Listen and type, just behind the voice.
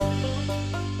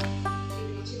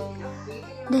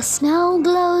The snow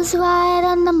glows white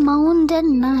on the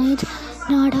mountain night,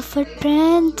 not a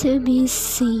footprint to be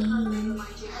seen.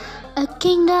 A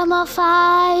kingdom of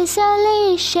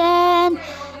isolation,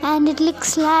 and it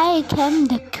looks like I'm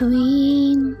the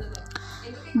queen.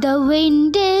 The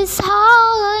wind is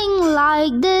howling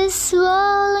like this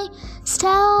swirling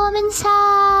storm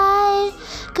inside.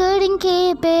 Couldn't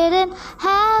keep it in,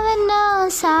 heaven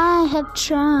knows I have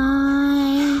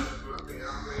tried.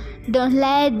 Don't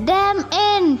let them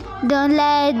in, don't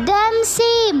let them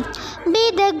see.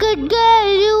 Be the good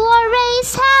girl you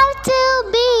always have to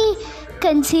be.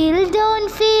 Conceal,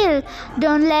 don't feel,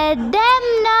 don't let them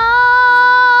know.